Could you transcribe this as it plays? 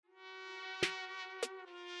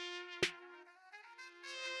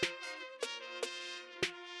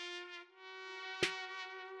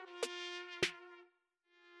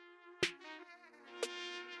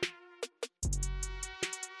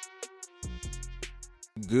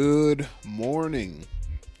Good morning,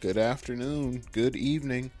 good afternoon, good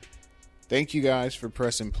evening. Thank you guys for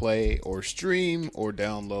pressing play or stream or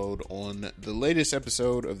download on the latest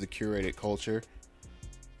episode of The Curated Culture.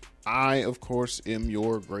 I, of course, am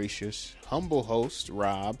your gracious, humble host,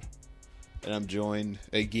 Rob, and I'm joined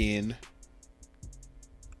again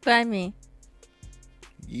by me.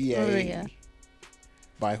 Yay. Maria.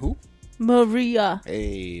 By who? Maria.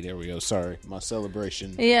 Hey, there we go. Sorry, my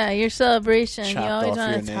celebration. Yeah, your celebration. You Chopped always off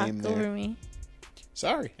want your to name talk there. over me.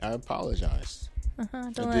 Sorry, I apologize. Don't I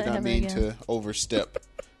let did it not happen mean again. to overstep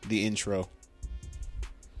the intro.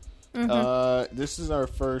 This is our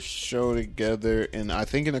first show together, and I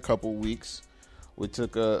think in a couple weeks we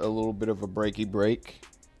took a little bit of a breaky break,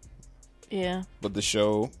 Yeah. but the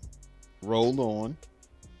show rolled on.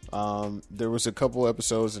 There was a couple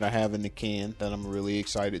episodes that I have in the can that I'm really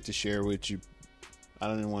excited to share with you. I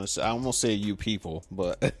don't even want to say, I almost say you people,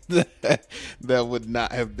 but that would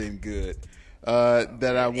not have been good.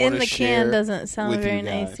 That I want In to the share can doesn't sound with very you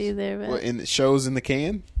guys. nice either. But Well, in the shows in the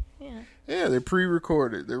can? yeah. Yeah, they're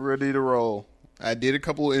pre-recorded. They're ready to roll. I did a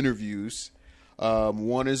couple of interviews.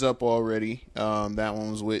 One is up already. That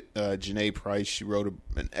one was with Janae Price. She wrote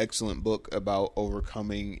an excellent book about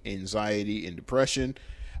overcoming anxiety and depression.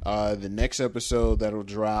 The next episode that'll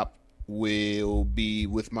drop will be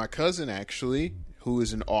with my cousin, actually, who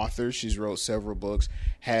is an author. She's wrote several books,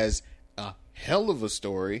 has a hell of a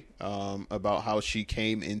story about how she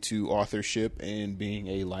came into authorship and being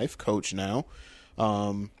a life coach now.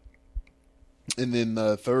 And then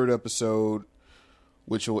the third episode,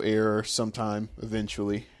 which will air sometime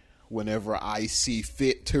eventually, whenever I see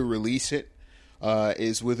fit to release it,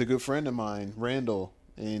 is with a good friend of mine, Randall.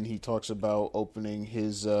 And he talks about opening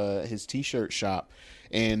his t-shirt shop.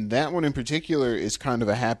 And that one in particular is kind of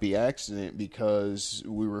a happy accident because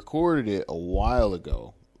we recorded it a while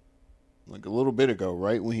ago, like a little bit ago,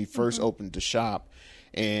 right when he first opened the shop.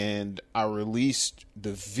 And I released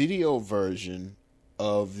the video version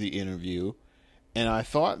of the interview. And I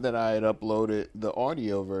thought that I had uploaded the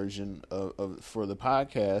audio version of for the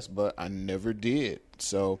podcast, but I never did.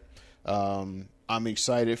 So I'm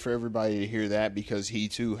excited for everybody to hear that because he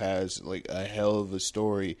too has like a hell of a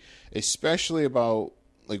story, especially about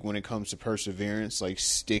like when it comes to perseverance, like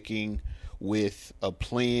sticking with a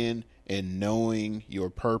plan and knowing your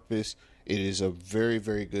purpose. It is a very,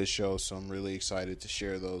 very good show, so I'm really excited to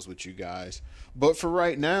share those with you guys. But for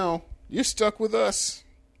right now, you're stuck with us.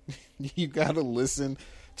 You got to listen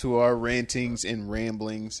to our rantings and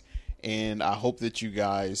ramblings, and I hope that you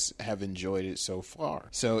guys have enjoyed it so far.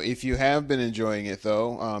 So if you have been enjoying it,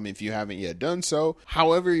 though, if you haven't yet done so,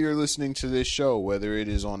 however you're listening to this show, whether it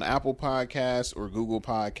is on Apple Podcasts or Google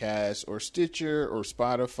Podcasts or Stitcher or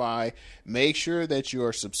Spotify, make sure that you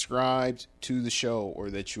are subscribed to the show or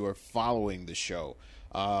that you are following the show.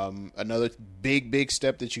 Another big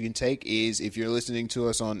step that you can take is if you're listening to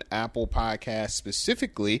us on Apple Podcasts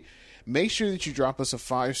specifically, make sure that you drop us a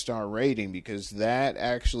 5-star rating because that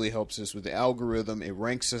actually helps us with the algorithm. It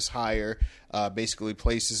ranks us higher, basically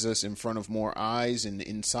places us in front of more eyes and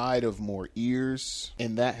inside of more ears,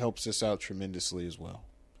 and that helps us out tremendously as well.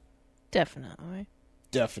 Definitely.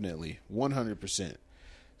 100%.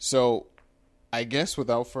 So I guess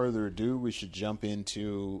without further ado, we should jump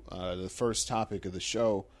into the first topic of the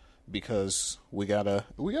show because we got a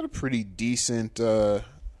pretty decent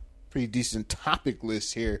topic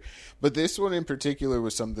list here. But this one in particular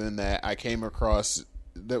was something that I came across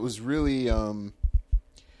that was really I don't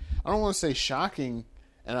want to say shocking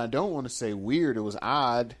and I don't want to say weird. It was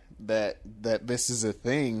odd that this is a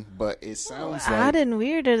thing, but it sounds like odd and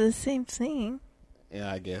weird are the same thing. Yeah,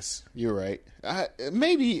 I guess you're right.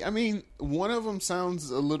 Maybe, I mean, one of them sounds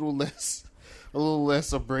a little less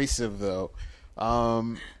abrasive though.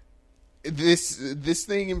 This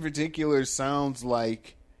thing in particular sounds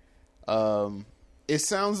like, it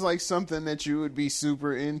sounds like something that you would be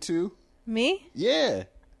super into. Me? Yeah.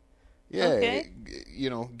 Okay. You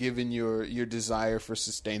know, given your desire for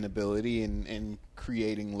sustainability and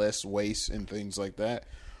creating less waste and things like that.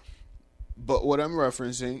 But what I'm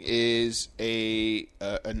referencing is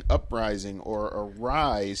an uprising or a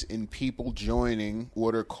rise in people joining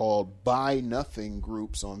what are called Buy Nothing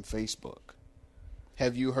groups on Facebook.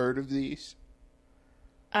 Have you heard of these?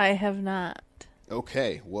 I have not.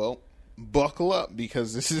 Okay, well, buckle up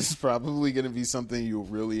because this is probably going to be something you'll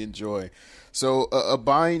really enjoy. So a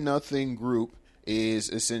Buy Nothing group is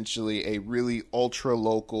essentially a really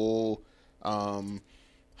ultra-local,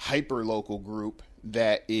 hyper-local group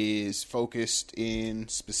that is focused in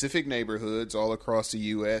specific neighborhoods all across the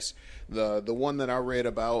U.S. The one that I read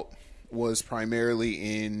about was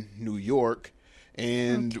primarily in New York,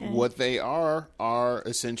 And Okay. what they are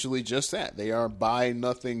essentially just that. They are buy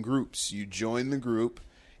nothing groups. You join the group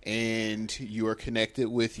and you are connected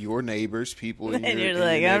with your neighbors, people in And your you're in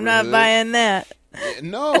like, your I'm not neighborhood. buying that.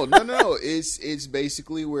 No. It's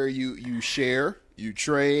basically where you share, you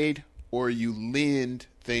trade, or you lend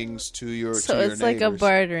things to your So to your it's like a neighbors.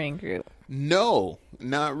 bartering group. No,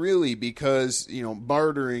 not really, because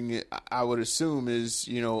bartering, I would assume, is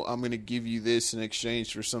I'm going to give you this in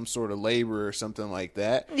exchange for some sort of labor or something like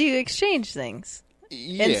that. You exchange things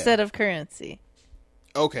Yeah. instead of currency.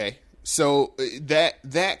 Okay. So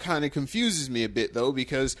that kind of confuses me a bit, though,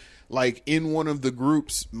 because like in one of the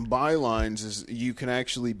group's bylines is you can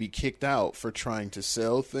actually be kicked out for trying to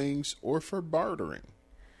sell things or for bartering.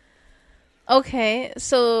 Okay,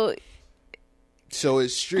 so So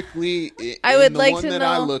it's strictly I would the like one to that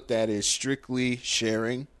I know- looked at is strictly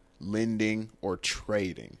sharing, lending, or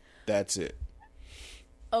trading. That's it.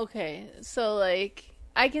 okay, so like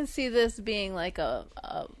I can see this being like a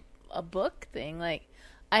book thing. Like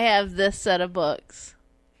I have this set of books.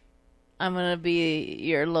 I'm gonna be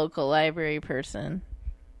your local library person,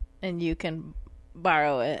 and you can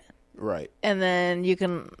borrow it, Right. and then you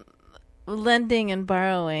can lending and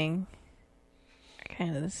borrowing are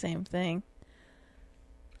kind of the same thing.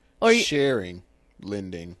 Or Sharing,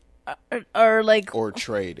 lending, or like or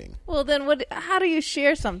trading. well, then what? How do you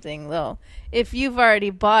share something though? If you've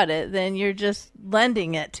already bought it, then you're just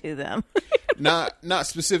lending it to them. Not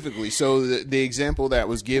specifically. So the example that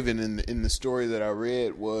was given in the story that I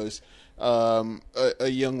read was a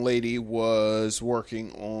young lady was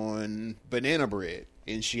working on banana bread,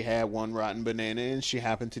 and she had one rotten banana, and she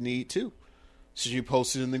happened to need two. So she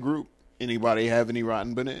posted in the group, anybody have any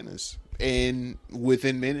rotten bananas? And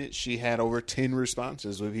within minutes, she had over 10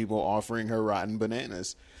 responses with people offering her rotten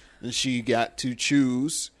bananas. And she got to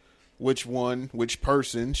choose which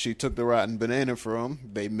person she took the rotten banana from.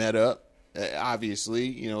 They met up.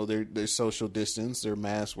 Obviously, they're social distance, they're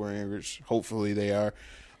mask wearing, which hopefully they are.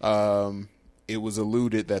 It was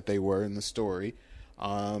alluded that they were in the story.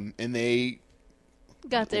 And they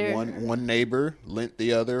Got their one neighbor lent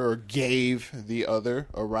the other or gave the other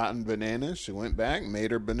a rotten banana. She went back, made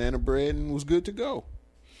her banana bread, and was good to go.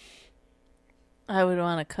 I would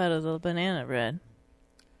want a cut of the banana bread.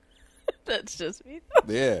 That's just me.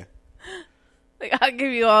 Yeah, Like I'll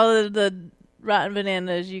give you all of the rotten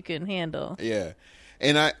bananas you can handle. yeah.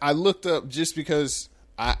 And I looked up just because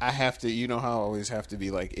I have to, how I always have to be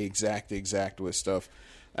like exact with stuff.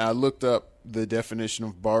 I looked up the definition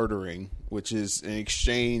of bartering, which is an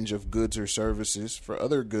exchange of goods or services for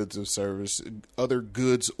other goods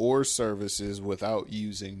or services without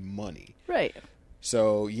using money. Right.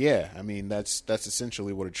 So yeah, I mean that's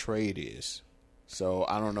essentially what a trade is. So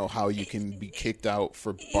I don't know how you can be kicked out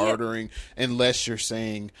for bartering unless you're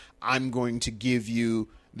saying I'm going to give you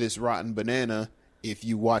this rotten banana if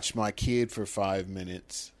you watch my kid for 5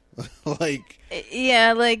 minutes. Like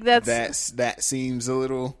Yeah, like that seems a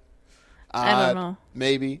little odd, I don't know.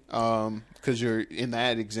 maybe because you're in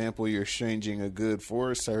that example you're exchanging a good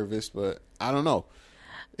for a service, but I don't know.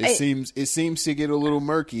 It seems to get a little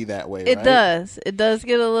murky that way. It right? does. It does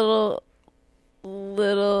get a little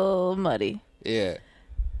muddy. Yeah.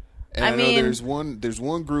 And I I know mean- there's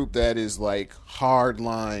one group that is like hard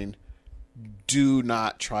line, do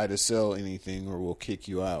not try to sell anything or we'll kick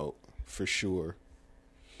you out for sure.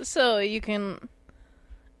 So you can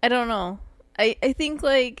I don't know. I think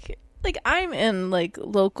like I'm in like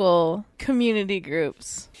local community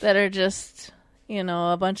groups that are just,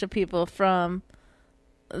 a bunch of people from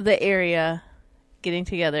the area getting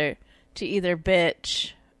together to either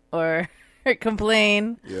bitch or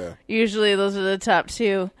complain. Yeah. Usually those are the top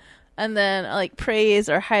two. And then like praise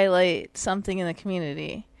or highlight something in the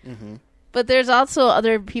community. Mm-hmm. But there's also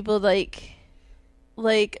other people like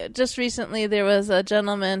just recently there was a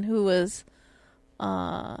gentleman who was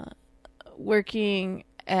working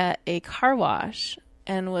at a car wash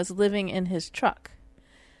and was living in his truck.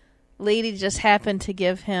 Lady just happened to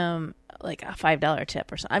give him like a $5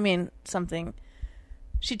 tip or something. I mean, something.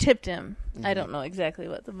 She tipped him. Mm-hmm. I don't know exactly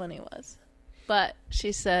what the money was. But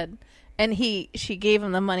she said, and she gave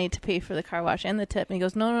him the money to pay for the car wash and the tip. And he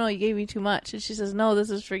goes, no, you gave me too much. And she says, no, this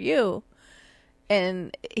is for you.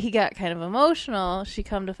 And he got kind of emotional. She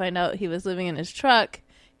come to find out he was living in his truck.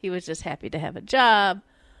 He was just happy to have a job.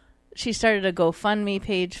 She started a GoFundMe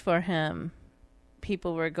page for him.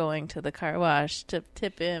 People were going to the car wash to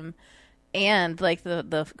tip him and like the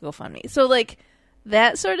GoFundMe. So like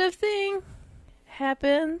that sort of thing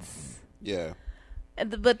happens. Yeah.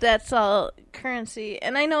 But that's all currency.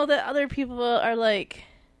 And I know that other people are like,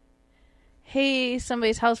 hey,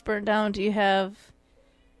 somebody's house burned down. Do you have,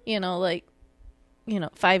 like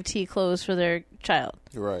 5T clothes for their child.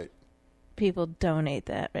 Right. People donate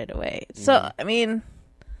that right away. So, I mean,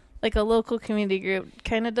 like a local community group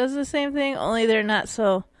kind of does the same thing, only they're not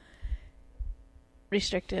so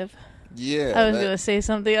restrictive. Yeah. I was going to say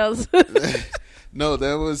something else. No,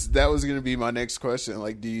 that was going to be my next question.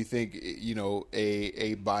 Like, do you think,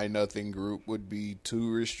 a Buy Nothing group would be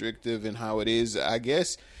too restrictive in how it is? I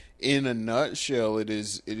guess in a nutshell, it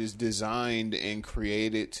is designed and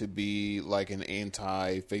created to be like an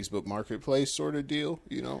anti-Facebook Marketplace sort of deal,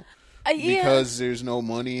 because there's no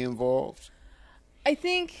money involved. I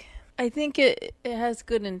think it has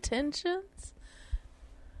good intentions.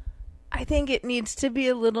 I think it needs to be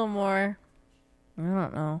a little more, I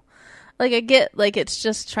don't know. Like, I get, like, it's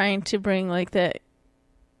just trying to bring, like, that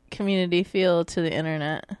community feel to the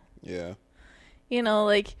internet. Yeah.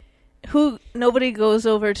 Like, nobody goes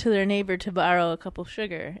over to their neighbor to borrow a cup of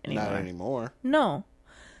sugar anymore. Not anymore. No.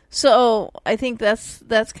 So, I think that's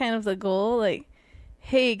kind of the goal. Like,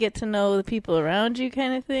 hey, get to know the people around you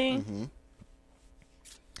kind of thing. Mm-hmm.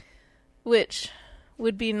 Which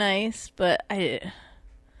would be nice, but I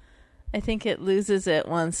think it loses it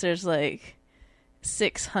once there's, like,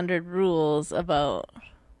 600 rules about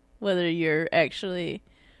whether you're actually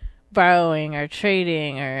borrowing or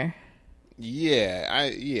trading or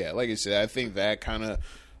like I said, I think that kind of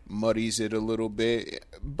muddies it a little bit,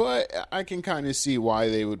 but I can kind of see why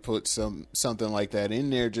they would put something like that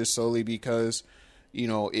in there, just solely because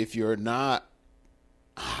if you're not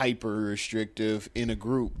hyper restrictive in a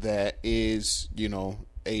group that is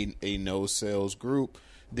a no sales group,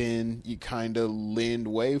 then you kind of lend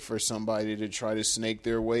way for somebody to try to snake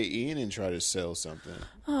their way in and try to sell something.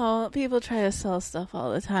 Oh, people try to sell stuff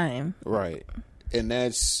all the time. Right. And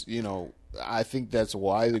that's, I think that's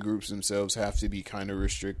why the groups themselves have to be kind of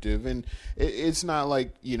restrictive. And it's not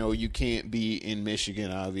like, you can't be in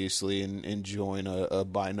Michigan, obviously, and join a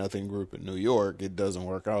Buy Nothing group in New York. It doesn't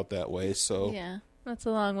work out that way. So yeah, that's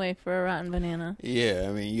a long way for a rotten banana. Yeah,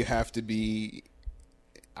 I mean, you have to be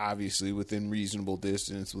obviously within reasonable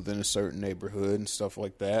distance, within a certain neighborhood and stuff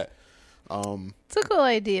like that. It's a cool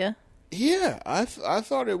idea. Yeah, I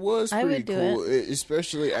thought it was pretty cool.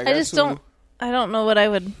 Especially, I don't know what I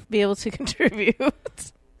would be able to contribute.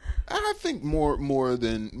 I think more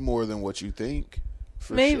than what you think.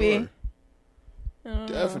 For Maybe. Sure.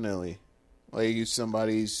 Definitely. Like if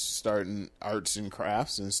somebody's starting arts and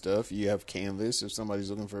crafts and stuff, you have Canvas. If somebody's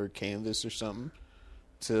looking for a canvas or something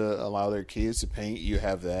to allow their kids to paint, you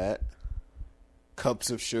have that.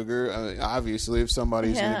 Cups of sugar. I mean, obviously, if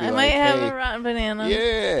somebody's going to be I like, might have hey, a rotten banana.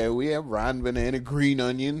 Yeah, we have rotten banana, green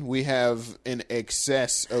onion. We have an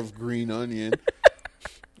excess of green onion.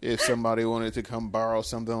 If somebody wanted to come borrow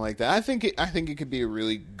something like that, I think it could be a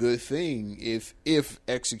really good thing if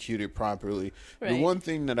executed properly. Right. The one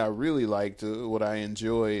thing that I really liked, what I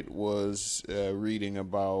enjoyed, was reading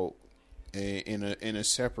about in a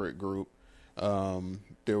separate group.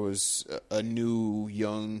 There was a new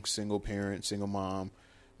young single mom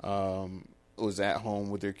was at home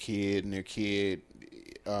with their kid, and their kid,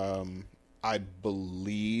 I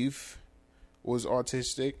believe, was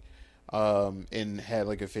autistic, and had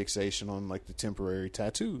like a fixation on like the temporary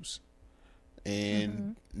tattoos,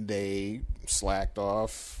 and they slacked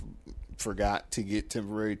off, forgot to get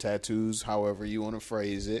temporary tattoos, however you want to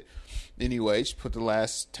phrase it. Anyway, she put the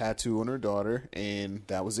last tattoo on her daughter, and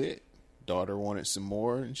that was it. Daughter wanted some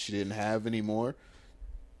more, and she didn't have any more.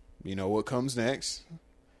 You know what comes next?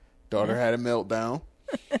 Daughter had a meltdown.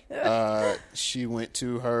 She went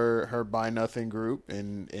to her Buy Nothing group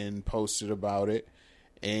and posted about it,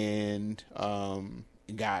 and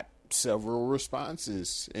got several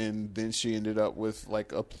responses, and then she ended up with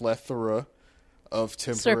like a plethora of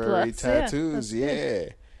temporary tattoos.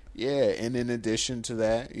 Yeah. And in addition to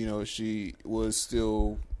that, she was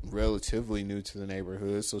still relatively new to the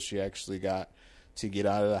neighborhood, so she actually got to get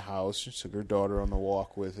out of the house. She took her daughter on the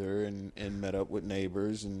walk with her and met up with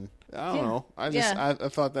neighbors, and I don't know. I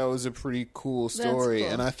thought that was a pretty cool story.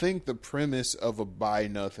 Cool. And I think the premise of a Buy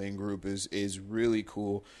Nothing group is really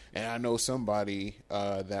cool. And I know somebody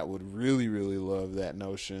that would really, really love that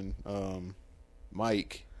notion.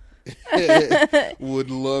 Mike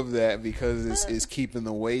would love that because it's keeping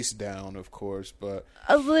the waste down, of course. But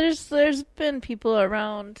there's been people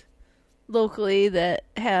around locally that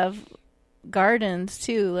have gardens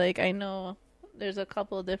too. Like I know there's a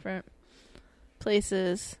couple of different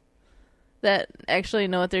places that actually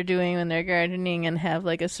know what they're doing when they're gardening and have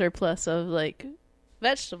like a surplus of like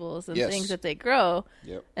vegetables and things that they grow.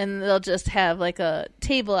 Yep. And they'll just have like a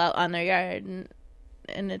table out on their yard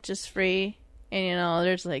and it's just free. And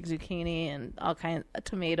there's like zucchini and all kinds of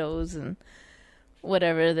tomatoes and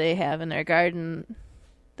whatever they have in their garden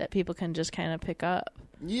that people can just kind of pick up.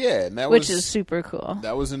 Yeah, and which is super cool.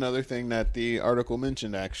 That was another thing that the article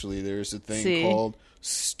mentioned, actually. There's a thing called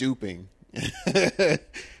stooping,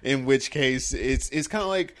 in which case it's kind of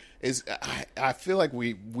like, I feel like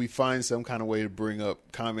we find some kind of way to bring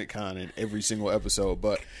up Comic-Con in every single episode,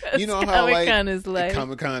 but you know how Comic-Con is life.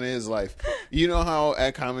 Comic-Con is life. You know how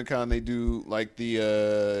at Comic-Con they do like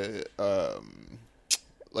the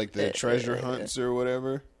treasure hunts or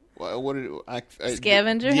whatever? What did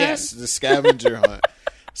scavenger hunt? Yes, the scavenger hunt.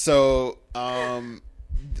 So,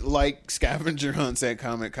 like scavenger hunts at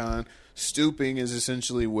Comic-Con, stooping is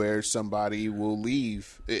essentially where somebody will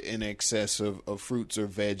leave in excess of fruits or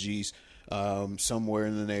veggies somewhere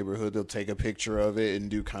in the neighborhood. They'll take a picture of it and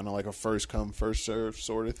do kind of like a first come, first serve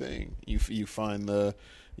sort of thing. You find the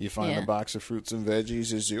box of fruits and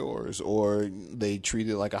veggies is yours, or they treat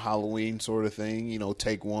it like a Halloween sort of thing. You know,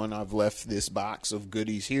 take one. I've left this box of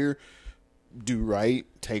goodies here. Do right.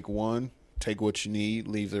 Take one. Take what you need,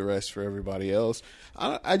 leave the rest for everybody else.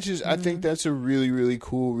 I think that's a really, really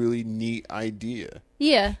cool, really neat idea.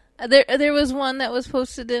 Yeah. There was one that was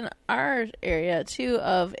posted in our area, too,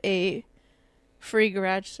 of a free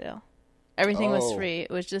garage sale. Everything was free. It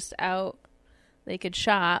was just out. They could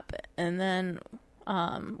shop, and then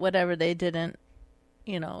whatever they didn't,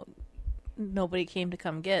 nobody came to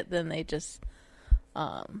come get, then they just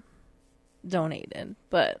donated.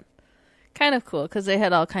 But kind of cool, because they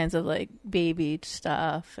had all kinds of, like, baby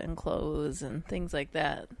stuff and clothes and things like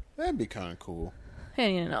that. That'd be kind of cool.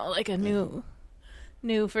 And, like a new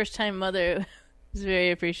first-time mother is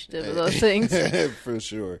very appreciative of those things. For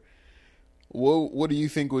sure. What do you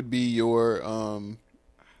think would be your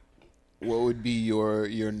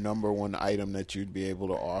your number one item that you'd be able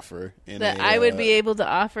to offer? I would be able to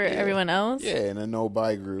offer everyone else? Yeah, in a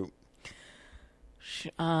no-buy group.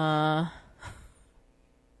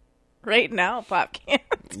 Right now, pop cans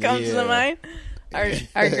comes to mind. Our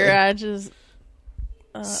garage is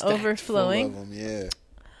overflowing. Full of them,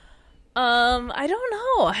 I don't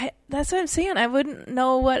know. That's what I'm saying. I wouldn't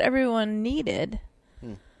know what everyone needed.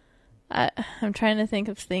 I'm trying to think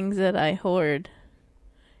of things that I hoard.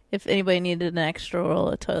 If anybody needed an extra roll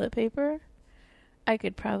of toilet paper, I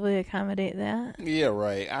could probably accommodate that. Yeah,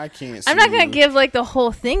 right. I can't. I'm not going to give like the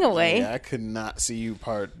whole thing away. Yeah, I could not see you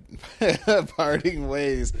parting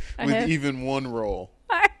ways with even one roll.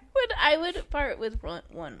 I would part with one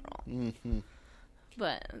roll. Mm-hmm.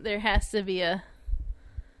 But there has to be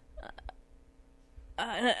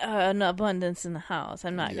an abundance in the house.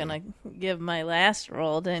 I'm not going to give my last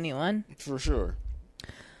roll to anyone. For sure.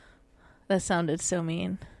 That sounded so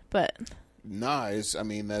mean, but nah,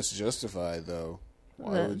 that's justified though.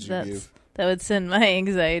 Why would you give? That would send my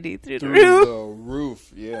anxiety through the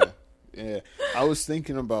roof. Yeah. I was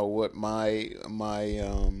thinking about what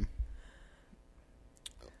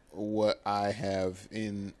what I have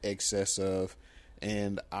in excess of,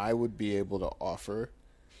 and I would be able to offer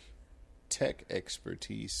tech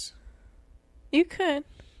expertise. You could.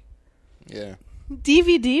 Yeah.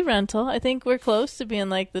 DVD rental. I think we're close to being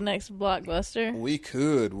like the next Blockbuster. We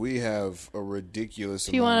could. We have a ridiculous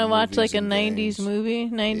if you want to watch like a 90s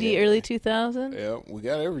movie, early 2000. Yeah, we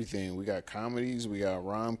got everything. We got comedies, we got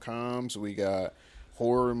rom-coms, we got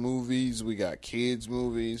horror movies, we got kids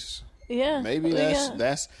movies. Yeah. Maybe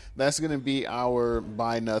that's going to be our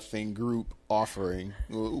Buy Nothing group offering.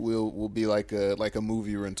 We'll be like a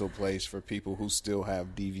movie rental place for people who still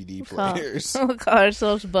have DVD players. We'll call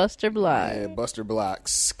ourselves Buster Block. Yeah, Buster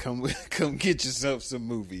Blocks. Come get yourself some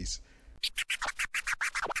movies.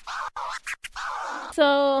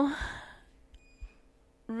 So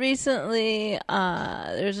recently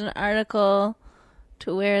there's an article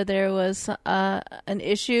to where there was an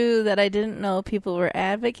issue that I didn't know people were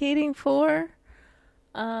advocating for,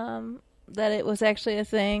 that it was actually a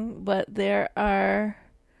thing, but there are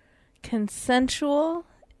consensual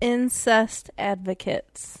incest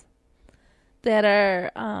advocates that are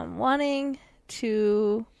wanting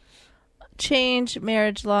to change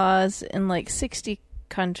marriage laws in like 60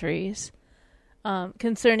 countries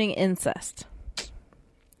concerning incest.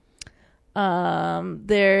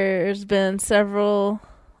 There's been several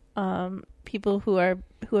people who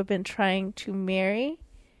have been trying to marry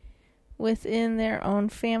within their own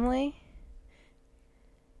family,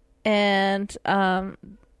 and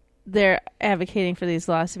they're advocating for these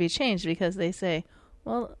laws to be changed because they say,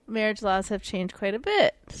 well, marriage laws have changed quite a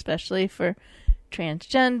bit, especially for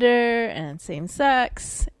transgender and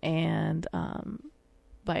same-sex and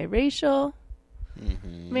biracial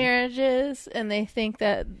marriages, and they think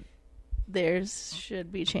that theirs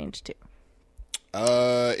should be changed too.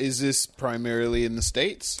 Is this primarily in the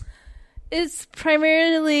States? It's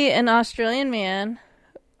primarily an Australian man.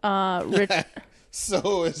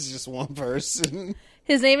 So it's just one person.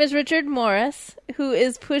 His name is Richard Morris, who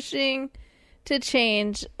is pushing to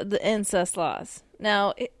change the incest laws.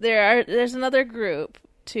 Now, there's another group,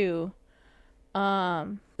 too.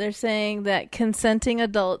 They're saying that consenting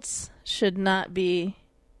adults should not be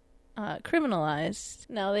criminalized.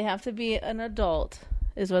 Now, they have to be an adult,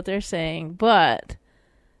 is what they're saying. But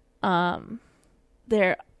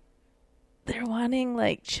they're wanting,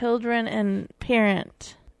 like, children and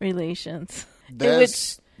parent relations.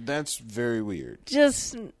 That's very weird.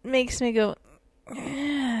 Just makes me go,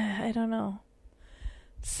 I don't know.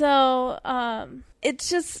 So, it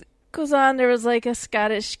just goes on. There was like a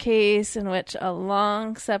Scottish case in which a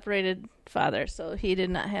long separated father, so he did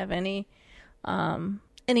not have any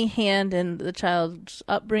hand in the child's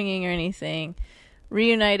upbringing or anything,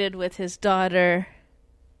 reunited with his daughter,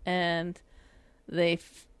 and they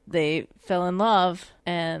fell in love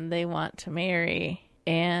and they want to marry,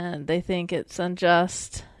 and they think it's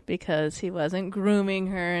unjust because he wasn't grooming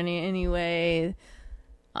her in any way.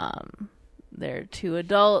 They're two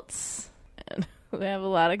adults and we have a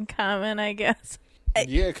lot in common, I guess.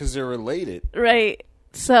 Yeah, because they're related. Right.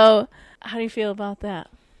 So, how do you feel about that?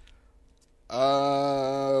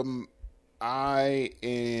 I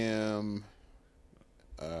am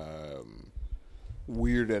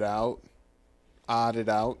weirded out, odded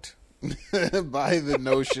out by the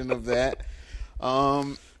notion of that.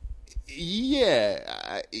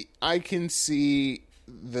 Yeah, I can see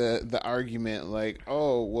the argument like,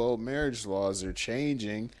 oh, well, marriage laws are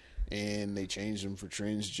changing, and they changed them for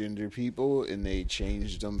transgender people, and they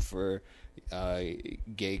changed them for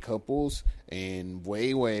gay couples, and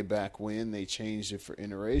way back when they changed it for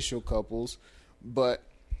interracial couples. But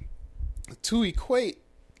to equate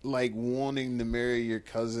like wanting to marry your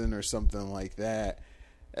cousin or something like that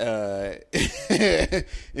in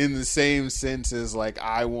the same sense as like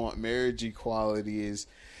I want marriage equality,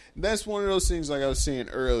 that's one of those things, like I was saying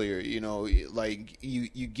earlier, you know, like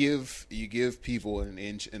you give people an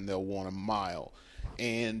inch and they'll want a mile.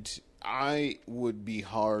 And I would be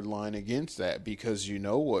hard line against that, because you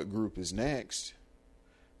know what group is next.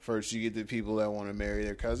 First you get the people that want to marry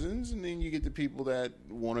their cousins, and then you get the people that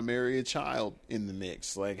want to marry a child in the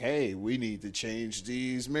mix. Like, hey, we need to change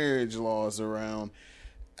these marriage laws around.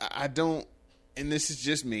 I don't, and this is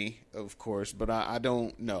just me, of course, but I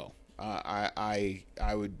don't know. I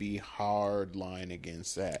would be hard line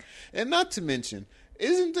against that. And not to mention,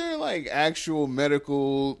 isn't there like actual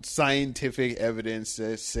medical scientific evidence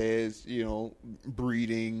that says, you know,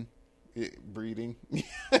 breeding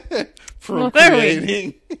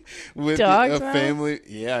procreating with dogs, a family?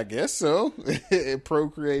 Yeah, I guess so.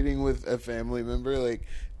 Procreating with a family member like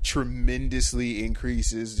tremendously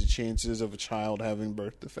increases the chances of a child having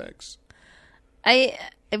birth defects. I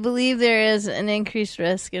believe there is an increased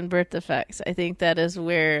risk in birth defects. I think that is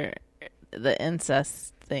where the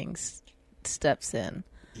incest thing steps in.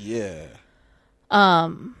 Yeah. I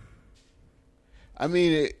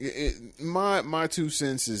mean, my 2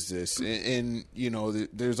 cents is this, and you know,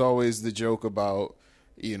 there's always the joke about,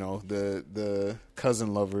 you know, the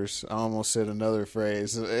cousin lovers. I almost said another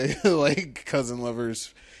phrase, like cousin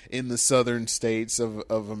lovers in the southern states of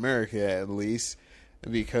America, at least,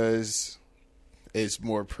 because it's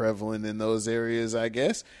more prevalent in those areas, I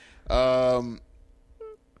guess. You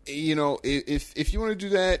know, if you want to do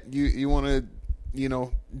that, you want to, you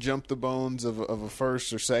know, jump the bones of a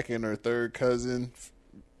first or second or third cousin,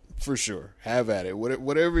 for sure. Have at it.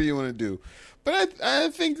 Whatever you want to do. But I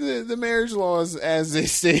think the marriage laws as they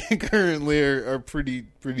stand currently are pretty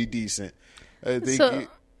decent. I think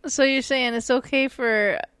so you're saying it's okay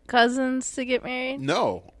for cousins to get married?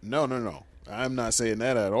 No. I'm not saying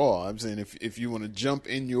that at all. I'm saying if you want to jump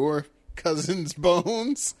in your cousin's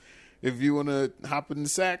bones, if you want to hop in the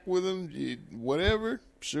sack with them, whatever,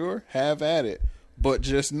 sure, have at it. But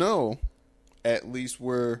just know, at least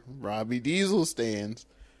where Robbie Diesel stands,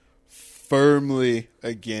 firmly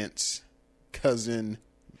against cousin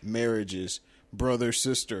marriages,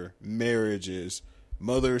 brother-sister marriages,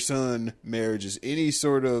 mother-son marriages, any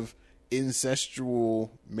sort of incestual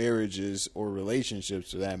marriages or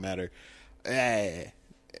relationships for that matter.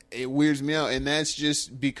 It weirds me out, and that's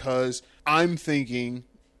just because I'm thinking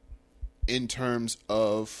in terms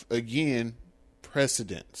of, again,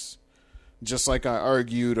 precedence. Just like I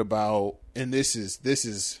argued about, and this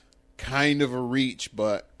is kind of a reach,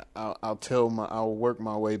 but I'll work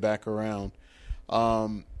my way back around.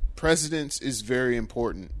 Precedence is very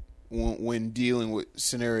important when dealing with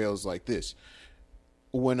scenarios like this.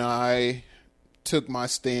 When I took my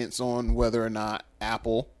stance on whether or not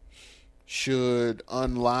Apple should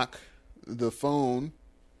unlock the phone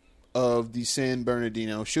of the San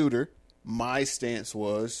Bernardino shooter, my stance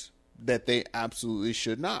was that they absolutely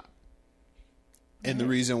should not. And the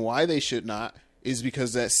reason why they should not is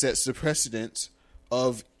because that sets the precedence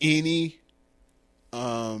of any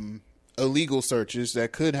illegal searches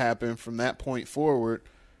that could happen from that point forward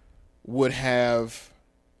would have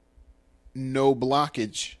no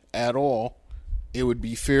blockage at all. It would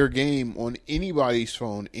be fair game on anybody's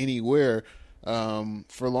phone anywhere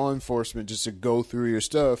for law enforcement just to go through your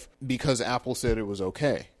stuff because Apple said it was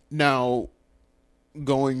okay. Now,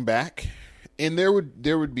 going back, and there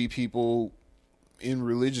would be people in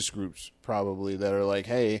religious groups probably that are like,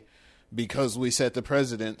 hey, because we set the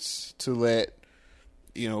precedents to let,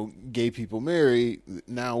 you know, gay people marry,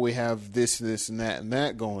 now we have this and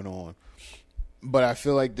that going on. But I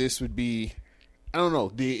feel like this would be, I don't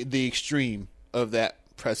know, the extreme of that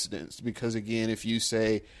precedence. Because again, if you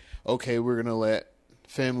say, okay, we're going to let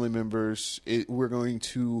family members, we're going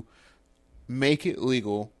to make it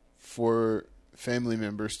legal for family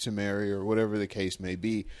members to marry or whatever the case may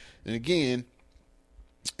be. And again,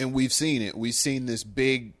 and we've seen it. We've seen this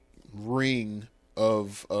big ring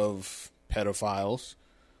of pedophiles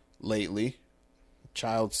lately,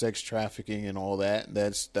 child sex trafficking and all that.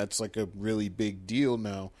 That's like a really big deal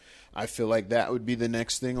now. I feel like that would be the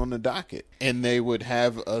next thing on the docket, and they would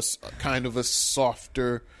have us kind of a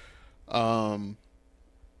softer path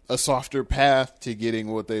to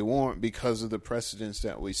getting what they want because of the precedents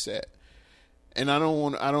that we set. And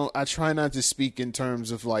I try not to speak in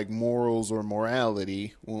terms of like morals or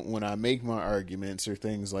morality when I make my arguments or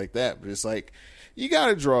things like that. But it's like, you got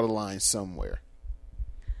to draw the line somewhere.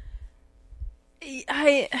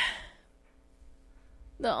 The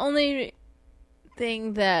only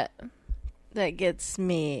thing that gets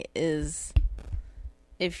me is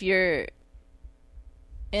if you're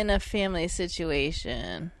in a family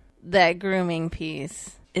situation, that grooming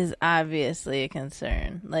piece is obviously a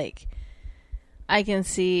concern. Like, I can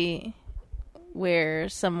see where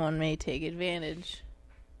someone may take advantage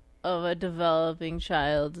of a developing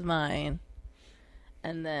child's mind,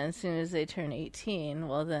 and then as soon as they turn 18,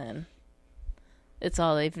 well then, it's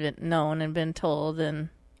all they've been known and been told, and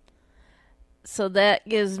so that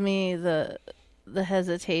gives me the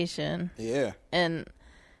hesitation. Yeah. And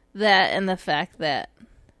that, and the fact that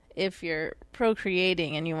if you're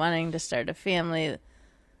procreating and you're wanting to start a family,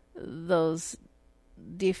 those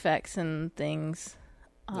defects and things,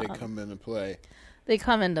 they come into play.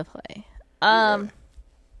 Yeah.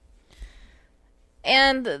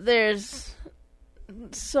 And there's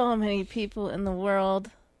so many people in the world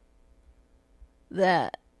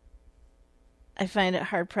that I find it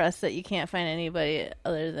hard pressed that you can't find anybody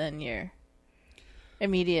other than your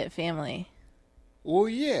immediate family. Well,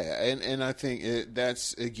 yeah, and I think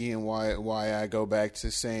that's again why I go back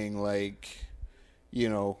to saying, like, you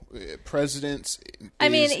know, presidents. I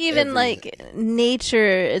mean, even everything. Like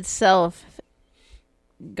nature itself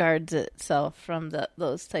guards itself from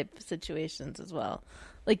those type of situations as well.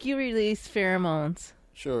 Like, you release pheromones.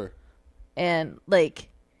 Sure. And like,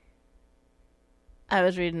 I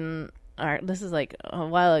was reading, this is like a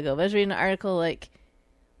while ago, but I was reading an article like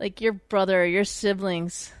your brother or your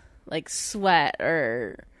siblings like sweat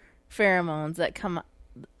or pheromones that come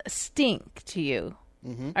stink to you,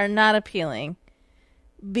 are not appealing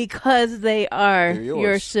because they are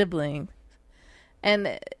your sibling.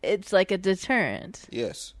 And it's like a deterrent.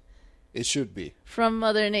 Yes. It should be. From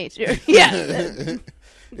Mother Nature. Yeah.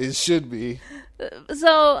 It should be.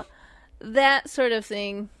 So that sort of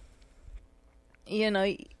thing, you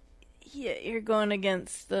know, you're going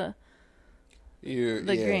against the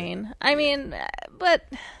grain. I mean, but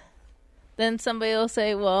then somebody will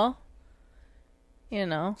say, well, you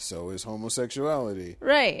know. So is homosexuality.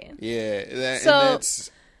 Right. Yeah.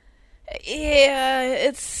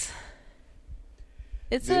 Yeah,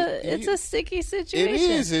 it's a sticky situation. It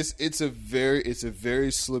is. It's a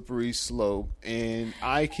very slippery slope, and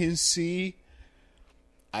I can see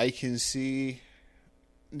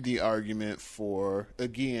the argument for,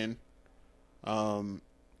 again, allowing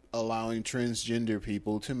transgender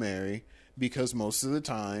people to marry, because most of the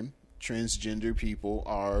time transgender people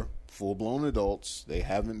are full-blown adults. They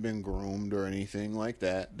haven't been groomed or anything like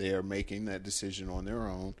that. They are making that decision on their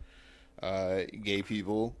own. Gay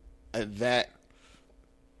people, that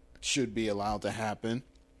should be allowed to happen.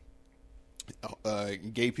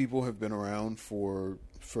 Gay people have been around for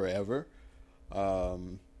forever,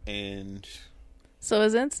 and so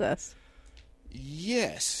is incest.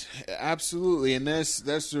 Yes, absolutely, and that's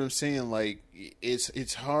what I'm saying. Like,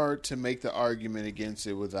 it's hard to make the argument against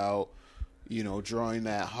it without, you know, drawing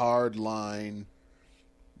that hard line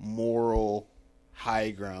moral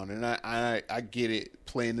high ground, and I get it,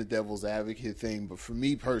 playing the devil's advocate thing, but for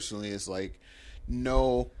me personally, it's like,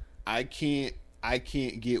 no, I can't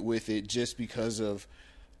get with it just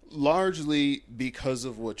largely because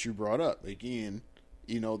of what you brought up. Again,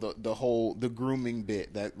 the grooming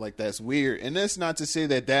bit, that's weird, and that's not to say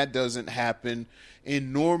that doesn't happen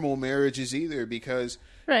in normal marriages either, because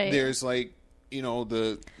there's the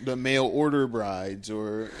mail order brides,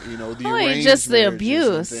 or the arranged just the marriages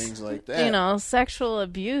abuse, and things like that. Sexual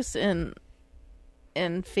abuse in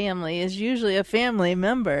family is usually a family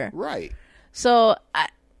member, right? So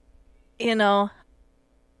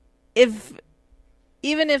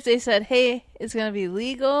even if they said, hey, it's going to be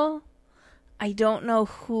legal, I don't know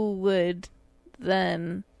who would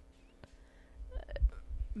then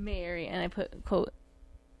marry, and I put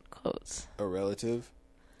quotes, a relative.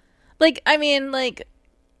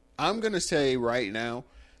 I'm going to say right now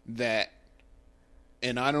that,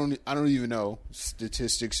 and I don't even know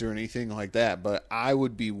statistics or anything like that, but I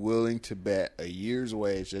would be willing to bet a year's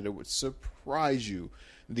wage that it would surprise you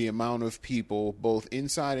the amount of people, both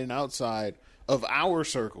inside and outside of our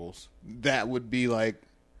circles, that would be like,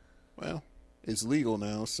 well, it's legal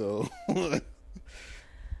now, so.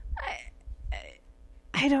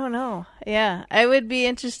 I don't know. Yeah, I would be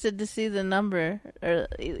interested to see the number, or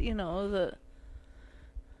I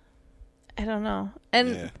don't know.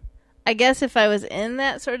 And yeah. I guess if I was in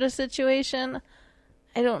that sort of situation,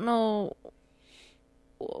 I don't know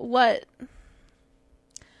what.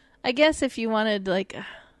 I guess if you wanted like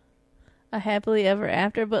a happily ever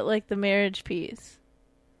after, but like the marriage piece.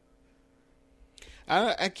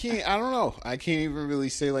 I can't. I don't know. I can't even really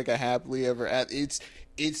say like a happily ever after.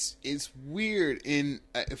 It's weird, and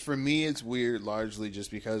for me, it's weird largely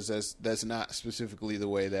just because that's not specifically the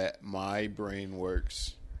way that my brain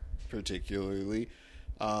works, particularly.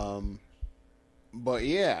 But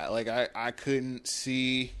yeah, like I couldn't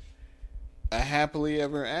see a happily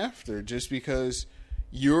ever after just because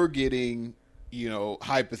you're getting,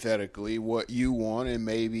 hypothetically what you want, and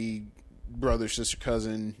maybe brother, sister,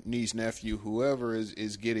 cousin, niece, nephew, whoever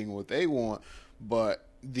is getting what they want, but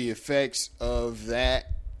the effects of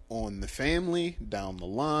that on the family down the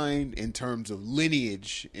line, in terms of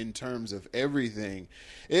lineage, in terms of everything,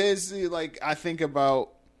 is like, I think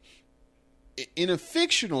about in a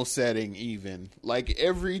fictional setting, even like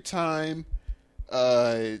every time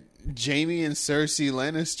Jaime and Cersei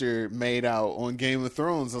Lannister made out on Game of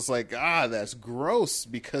Thrones, it's like, that's gross,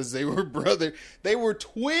 because they were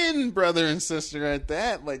twin brother and sister at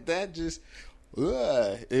that. Like, that just,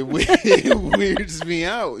 it weirds me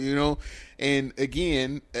out, And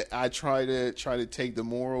again, I try to take the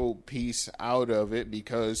moral piece out of it,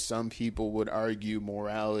 because some people would argue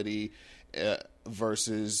morality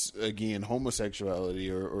versus, again,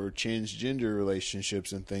 homosexuality or transgender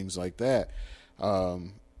relationships and things like that. I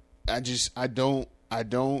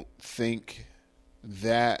don't think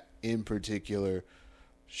that in particular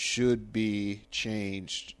should be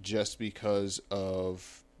changed just because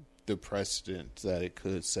of the precedent that it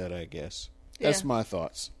could set, I guess. That's my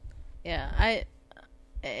thoughts. Yeah,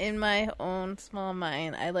 in my own small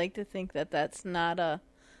mind, I like to think that that's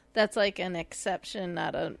like an exception,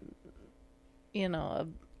 not a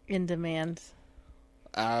in demand.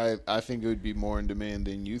 I think it would be more in demand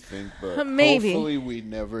than you think, but maybe. Hopefully we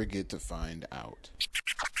never get to find out.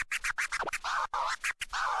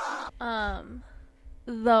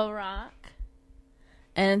 The Rock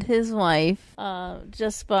and his wife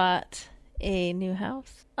just bought a new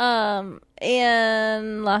house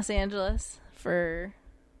in Los Angeles for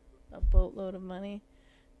a boatload of money.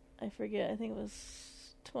 I forget. I think it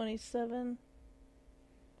was $27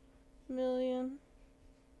 million.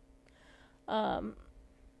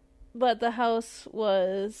 But the house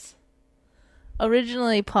was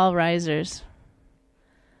originally Paul Reiser's.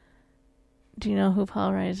 Do you know who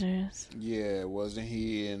Paul Reiser is? Yeah, wasn't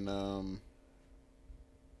he in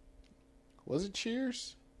was it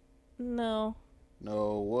Cheers? No.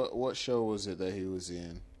 No, what show was it that he was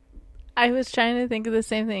in? I was trying to think of the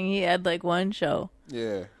same thing. He had like one show.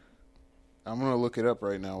 Yeah. I'm going to look it up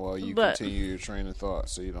right now while you continue your train of thought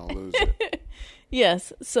so you don't lose it.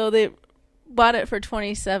 Yes. So they bought it for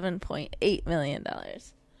 $27.8 million.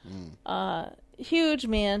 Huge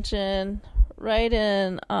mansion right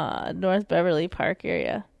in North Beverly Park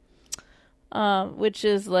area, which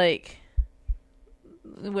is like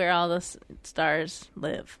where all the stars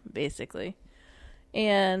live, basically.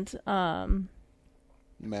 And Mad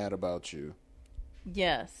About You.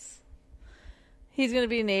 Yes. He's going to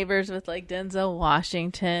be neighbors with like Denzel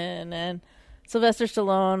Washington and Sylvester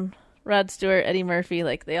Stallone, Rod Stewart, Eddie Murphy.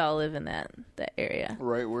 Like, they all live in that area.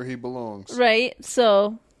 Right where he belongs. Right.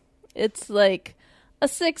 So it's like a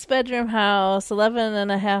 6-bedroom house, 11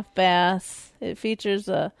 and a half baths. It features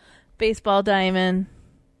a baseball diamond,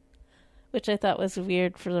 which I thought was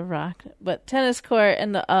weird for The Rock, but tennis court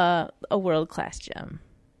and a world-class gym.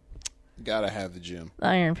 Gotta have the gym.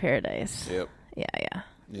 Iron Paradise. Yep. Yeah.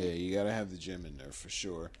 Yeah, you gotta have the gym in there for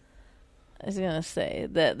sure. I was gonna say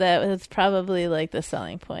that was probably like the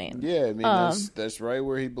selling point. Yeah, I mean that's right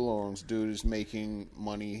where he belongs. Dude is making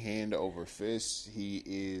money hand over fist. He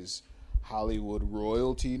is Hollywood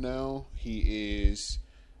royalty now. He is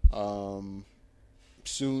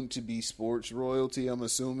soon to be sports royalty, I'm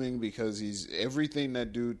assuming, because he's everything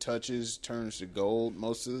that dude touches turns to gold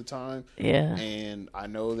most of the time. Yeah. And I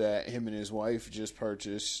know that him and his wife just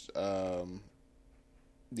purchased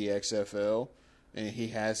the XFL, and he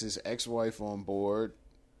has his ex-wife on board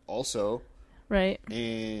also. Right.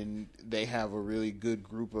 And they have a really good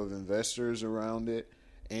group of investors around it.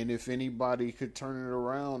 And if anybody could turn it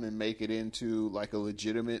around and make it into like a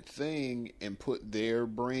legitimate thing and put their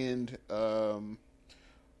brand,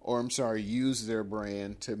 use their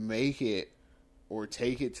brand to make it or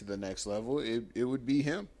take it to the next level, it would be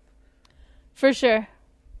him. For sure.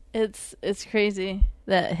 It's crazy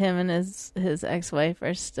that him and his ex-wife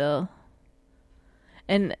are still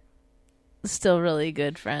really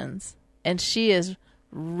good friends. And she is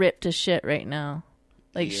ripped to shit right now.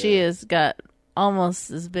 Like, she has got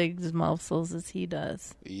almost as big muscles as he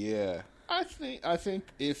does. Yeah. I think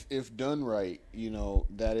if done right,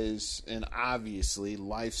 that is, and obviously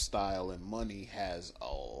lifestyle and money has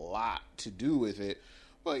a lot to do with it.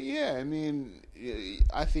 But yeah, I mean,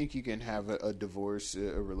 I think you can have a divorce,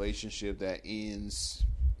 a relationship that ends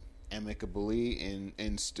amicably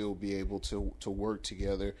and still be able to work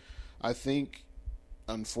together. I think,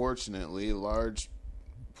 unfortunately, large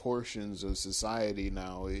portions of society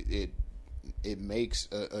now, it makes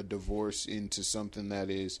a divorce into something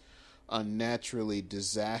that is unnaturally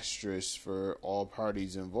disastrous for all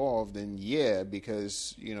parties involved. And yeah,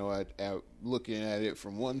 because at looking at it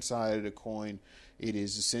from one side of the coin, it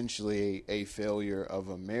is essentially a failure of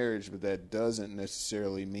a marriage, but that doesn't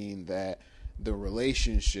necessarily mean that the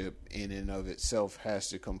relationship in and of itself has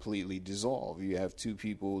to completely dissolve. You have two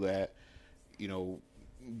people that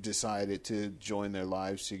decided to join their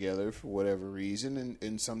lives together for whatever reason,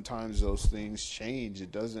 and sometimes those things change.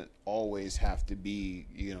 It doesn't always have to be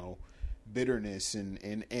bitterness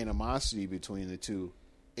and animosity between the two,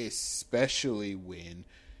 especially when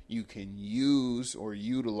you can use or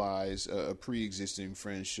utilize a pre-existing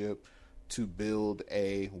friendship to build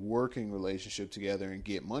a working relationship together and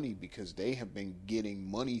get money, because they have been getting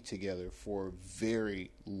money together for a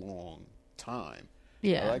very long time.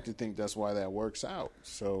 Yeah. I like to think that's why that works out.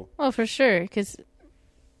 So, well, for sure, because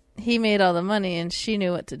he made all the money and she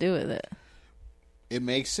knew what to do with it. It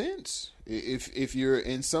makes sense. If you're,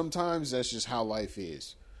 and sometimes that's just how life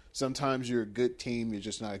is. Sometimes you're a good team, you're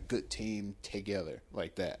just not a good team together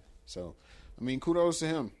like that. So, I mean, kudos to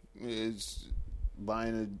him. It's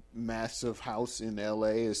buying a massive house in LA.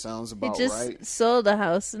 It sounds about right. He just sold a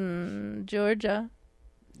house in Georgia.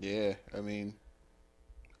 Yeah, I mean,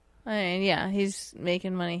 yeah, he's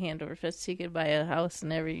making money hand over fist. He could buy a house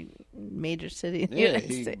in every major city in the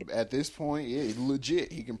United States. At this point, yeah,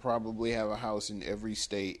 legit, he can probably have a house in every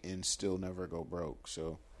state and still never go broke.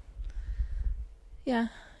 So, yeah,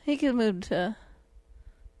 he could move to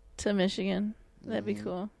Michigan. That'd be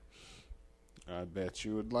cool. I bet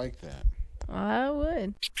you would like that. I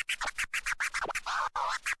would.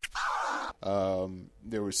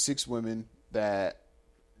 There were 6 women that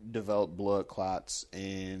developed blood clots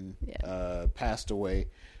and passed away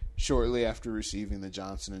shortly after receiving the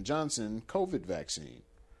Johnson & Johnson COVID vaccine.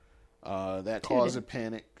 That caused a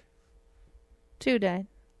panic. 2 died.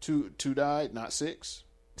 2 died, not 6?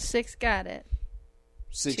 6 got it.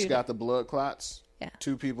 6 got the blood clots? Yeah.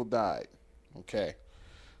 2 people died. Okay.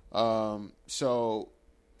 So,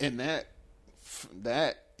 and that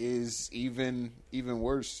is even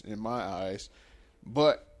worse in my eyes.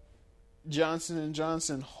 But Johnson &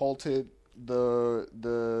 Johnson halted the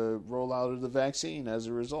rollout of the vaccine as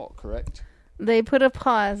a result, correct? They put a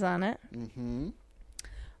pause on it.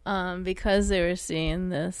 Mm-hmm. Because they were seeing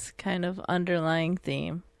this kind of underlying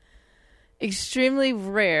theme. Extremely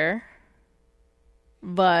rare,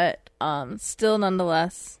 but still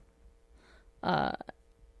nonetheless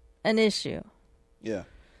an issue. Yeah.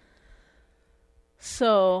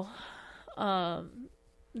 So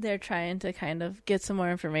they're trying to kind of get some more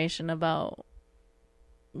information about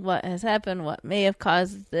what has happened, what may have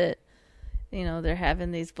caused it. They're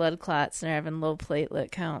having these blood clots and they're having low platelet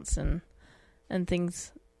counts and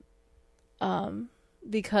things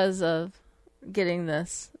because of getting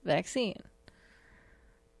this vaccine.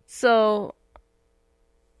 So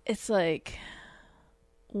it's like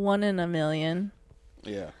 1 in a million.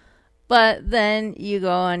 Yeah. But then you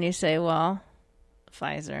go and you say, well,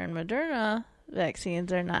 Pfizer and Moderna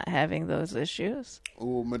vaccines are not having those issues.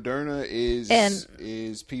 Well, Moderna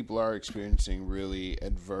is people are experiencing really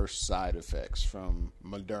adverse side effects from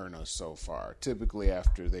Moderna so far, typically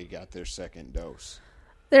after they got their second dose.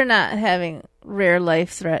 They're not having rare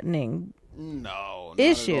life-threatening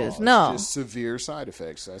issues. No. It's just severe side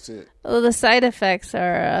effects. That's it. Well, the side effects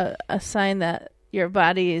are a sign that your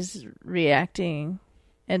body is reacting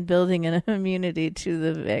and building an immunity to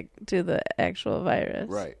the actual virus.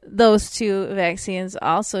 Right. Those two vaccines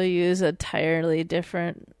also use entirely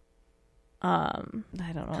different,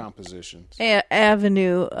 compositions,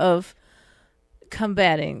 avenue of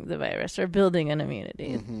combating the virus or building an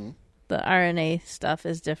immunity. Mm-hmm. The RNA stuff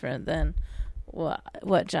is different than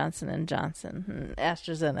what Johnson and Johnson and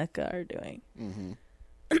AstraZeneca are doing.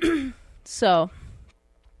 Mm-hmm. So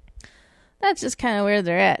that's just kind of where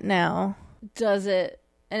they're at now. Does it?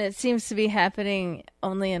 And it seems to be happening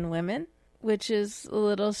only in women, which is a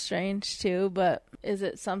little strange too. But is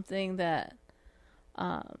it something that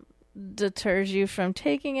deters you from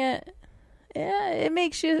taking it? Yeah, it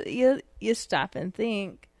makes you stop and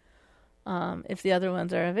think. If the other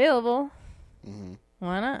ones are available, mm-hmm.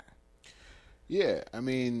 why not? Yeah, I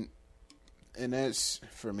mean, and that's,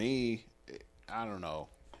 for me, I don't know.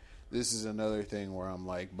 This is another thing where I'm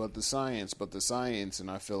like, but the science, and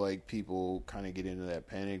I feel like people kind of get into that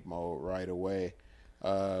panic mode right away.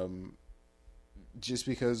 Just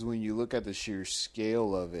because when you look at the sheer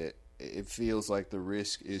scale of it, it feels like the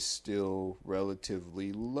risk is still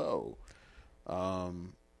relatively low.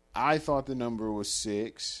 I thought the number was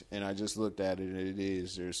 6, and I just looked at it, and it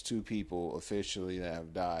is. There's 2 people officially that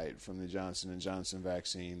have died from the Johnson & Johnson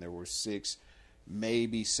vaccine. There were 6,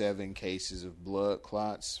 maybe 7 cases of blood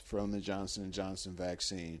clots from the Johnson & Johnson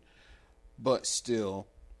vaccine. But still,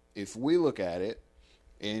 if we look at it,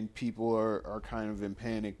 and people are kind of in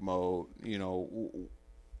panic mode, you know,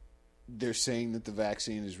 they're saying that the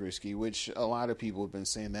vaccine is risky, which a lot of people have been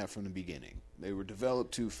saying that from the beginning. They were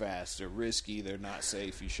developed too fast. They're risky. They're not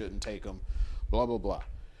safe. You shouldn't take them. Blah, blah, blah.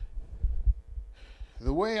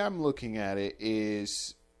 The way I'm looking at it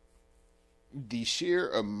is the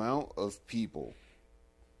sheer amount of people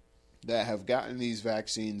that have gotten these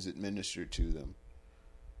vaccines administered to them.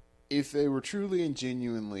 If they were truly and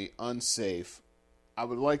genuinely unsafe, I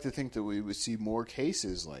would like to think that we would see more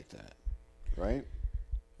cases like that, right?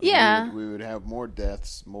 Yeah. We would have more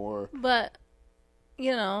deaths, more... But,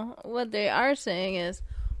 you know, what they are saying is,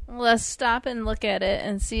 let's stop and look at it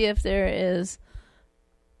and see if there is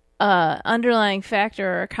a underlying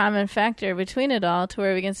factor or a common factor between it all to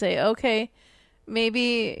where we can say, okay,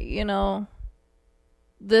 maybe, you know,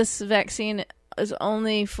 this vaccine is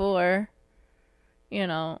only for, you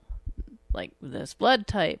know, like this blood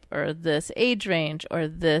type or this age range or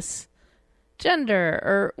this gender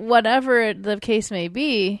or whatever the case may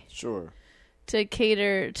be. Sure. To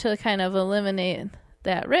cater to kind of eliminate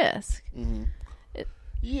that risk. Mm-hmm.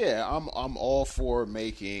 Yeah, I'm all for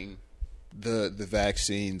making the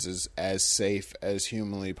vaccines as safe as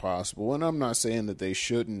humanly possible, and I'm not saying that they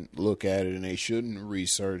shouldn't look at it and they shouldn't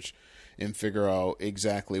research and figure out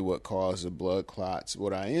exactly what caused the blood clots.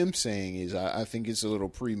 What I am saying is I think it's a little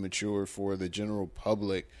premature for the general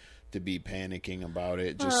public to be panicking about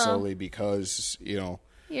it just solely because, you know...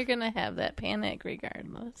 You're going to have that panic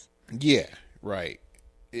regardless. Yeah, right.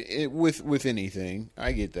 With anything,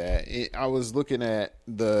 I get that. I was looking at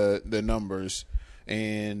the numbers,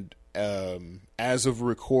 and as of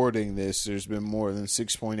recording this, there's been more than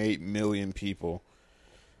 6.8 million people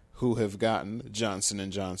who have gotten the Johnson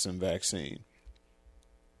 & Johnson vaccine.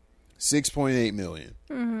 6.8 million.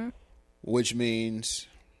 Mm-hmm. Which means,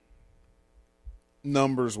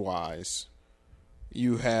 numbers-wise,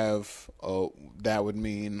 you have, that would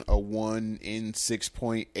mean a 1 in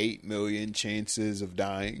 6.8 million chances of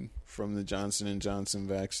dying from the Johnson & Johnson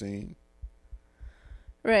vaccine.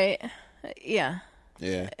 Right. Yeah.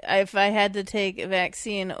 Yeah. If I had to take a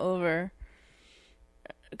vaccine over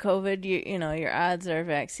COVID, you know, your odds are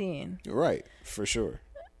vaccine. Right, for sure.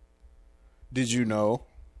 Did you know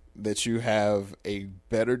that you have a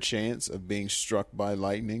better chance of being struck by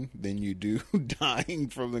lightning than you do dying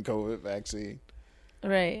from the COVID vaccine?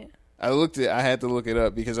 Right. I had to look it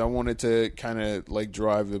up because I wanted to kind of like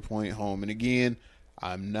drive the point home. And again,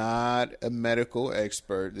 I'm not a medical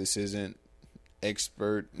expert. This isn't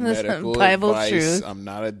expert medical Bible advice. truth. I'm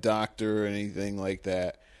not a doctor or anything like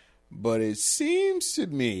that. But it seems to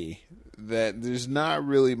me that there's not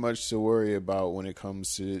really much to worry about when it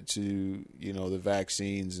comes to you know, the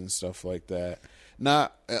vaccines and stuff like that.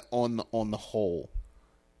 Not on the whole.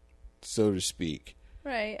 so to speak.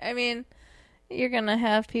 Right. I mean, you're going to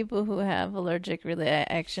have people who have allergic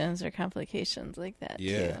reactions or complications like that,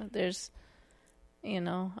 Yeah. too. There's,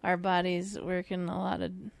 our bodies work in a lot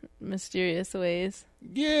of mysterious ways.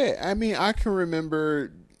 Yeah, I mean, I can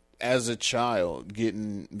remember as a child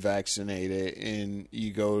getting vaccinated, and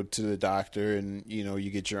you go to the doctor and,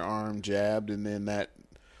 you get your arm jabbed, and then that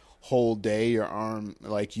whole day your arm,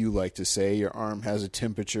 like you like to say, your arm has a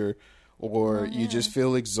temperature, or you just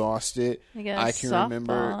feel exhausted. You got a I can softball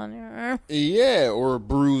remember on your arm. Yeah, or a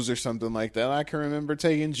bruise or something like that. I can remember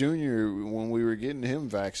taking Junior when we were getting him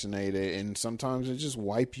vaccinated, and sometimes it just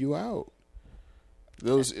wipe you out.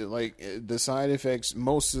 Those, like, the side effects,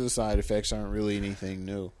 most of the side effects aren't really anything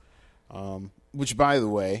new. Which, by the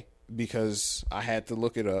way, because I had to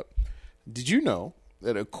look it up, did you know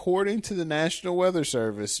that according to the National Weather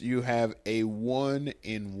Service, you have a 1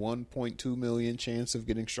 in 1.2 million chance of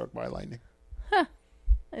getting struck by lightning? Huh.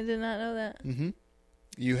 I did not know that. Mm-hmm.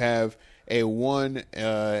 You have a 1,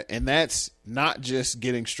 and that's not just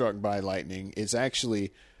getting struck by lightning. It's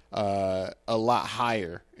actually a lot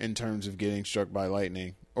higher in terms of getting struck by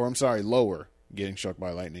lightning. Or, I'm sorry, lower getting struck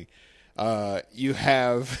by lightning. You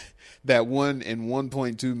have that 1 in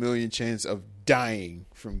 1.2 million chance of dying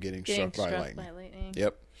from getting struck by lightning.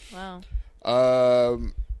 Yep. Wow.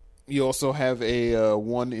 You also have a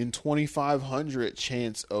 1 in 2,500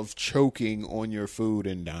 chance of choking on your food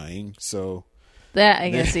and dying. So that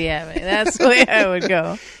I can see happening. That's the way I would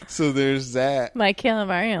go. So there's that. My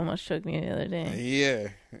calamari almost choked me the other day. Yeah,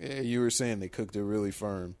 you were saying they cooked it really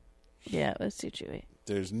firm. Yeah, it was too chewy.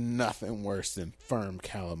 There's nothing worse than firm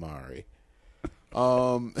calamari.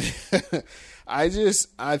 I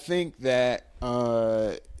think that,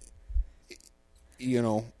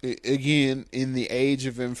 again, in the age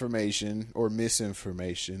of information or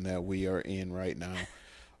misinformation that we are in right now,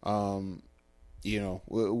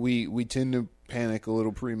 we tend to panic a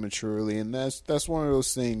little prematurely, and that's one of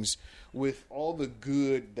those things. With all the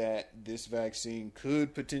good that this vaccine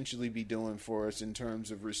could potentially be doing for us in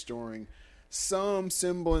terms of restoring some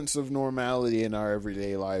semblance of normality in our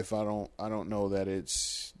everyday life, I don't know that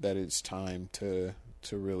it's time to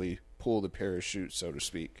really pull the parachute, so to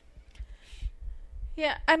speak.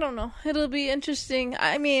 Yeah, I don't know. It'll be interesting.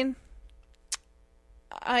 I mean,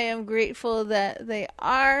 I am grateful that they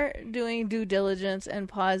are doing due diligence and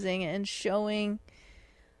pausing and showing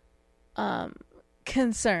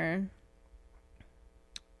concern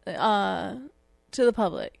to the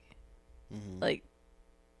public. Mm-hmm. Like,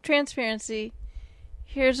 transparency.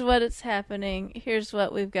 Here's what it's happening. Here's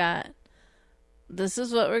what we've got. This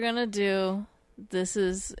is what we're going to do. This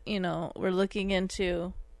is, we're looking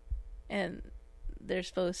into, and they're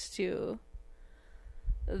supposed to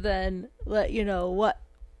then let you know what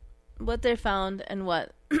they found and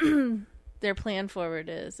what their plan forward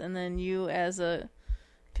is, and then you as a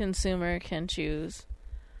consumer can choose.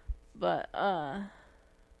 But I'm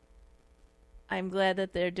glad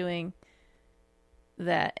that they're doing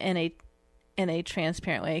that in a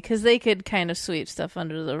transparent way, because they could kind of sweep stuff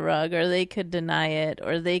under the rug, or they could deny it,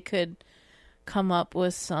 or they could come up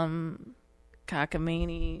with some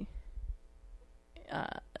cockamamie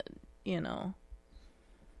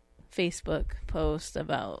Facebook post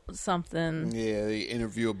about something. Yeah, they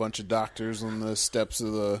interview a bunch of doctors on the steps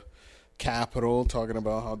of the Capitol talking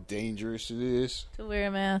about how dangerous it is to wear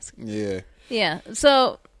a mask. Yeah. Yeah.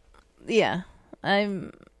 So, yeah,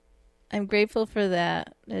 I'm grateful for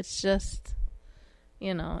that. It's just,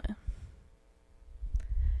 if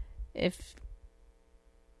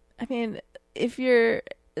you're,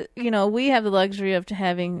 we have the luxury of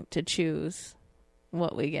having to choose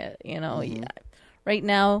what we get, Mm-hmm. Right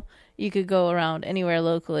now, you could go around anywhere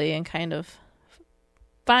locally and kind of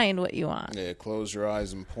find what you want. Yeah, close your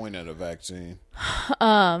eyes and point at a vaccine.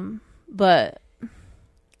 But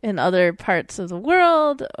in other parts of the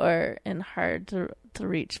world or in hard to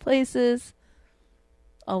reach places,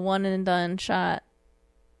 a one and done shot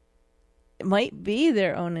might be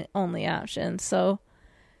their only option. So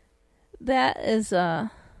that is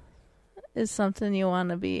something you want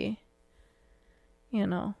to be,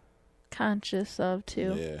 conscious of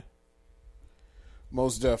too. Yeah,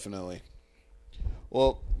 most definitely.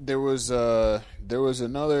 Well, there was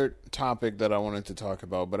another topic that I wanted to talk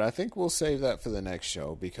about, but I think we'll save that for the next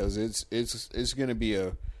show, because it's going to be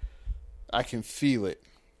I can feel it.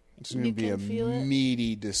 It's going to be a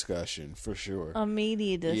meaty discussion for sure. A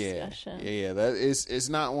meaty discussion. Yeah. That is, it's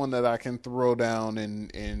not one that I can throw down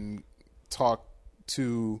and talk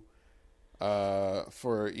to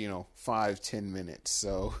for 5-10 minutes.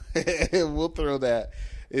 So we'll throw that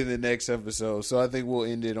in the next episode. So I think we'll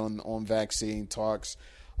end it on vaccine talks.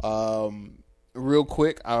 real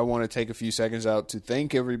quick, I want to take a few seconds out to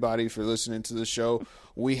thank everybody for listening to the show.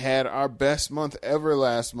 We had our best month ever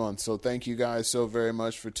last month, so thank you guys so very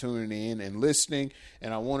much for tuning in and listening.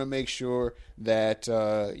 And I want to make sure that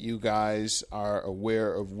you guys are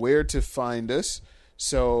aware of where to find us.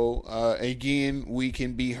 So, again, we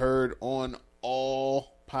can be heard on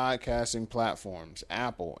all podcasting platforms: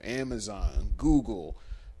 Apple, Amazon, Google,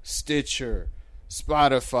 Stitcher,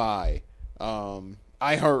 Spotify,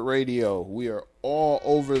 iHeartRadio. We are all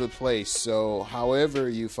over the place. So however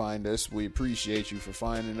you find us, we appreciate you for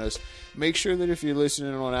finding us. Make sure that if you're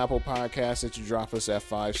listening on Apple Podcasts that you drop us that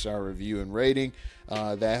 5-star review and rating.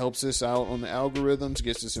 That helps us out on the algorithms,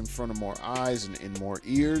 gets us in front of more eyes and in more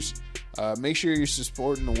ears. Make sure you're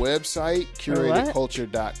supporting the website,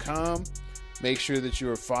 curatedculture.com. Make sure that you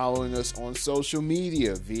are following us on social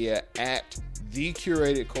media via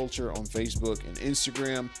 @TheCuratedCulture on Facebook and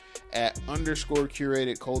Instagram,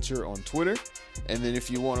 @_Curated Culture on Twitter. And then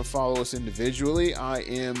if you want to follow us individually, I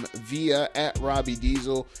am via @Robbie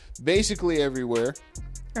Diesel, basically everywhere.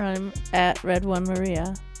 I'm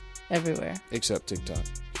 @Red1Maria, everywhere. Except TikTok.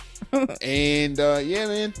 And yeah,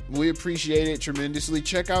 man, we appreciate it tremendously.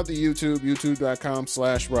 Check out the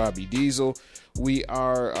youtube.com/Robbie Diesel. We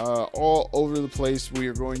are all over the place. We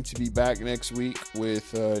are going to be back next week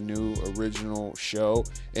with a new original show,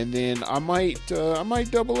 and then I might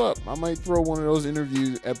double up. I might throw one of those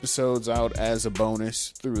interview episodes out as a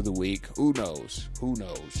bonus through the week. Who knows?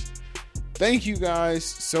 Thank you guys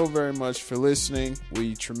so very much for listening.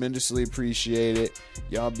 We tremendously appreciate it.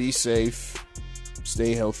 Y'all be safe.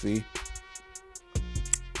 Stay healthy.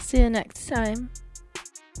 See you next time.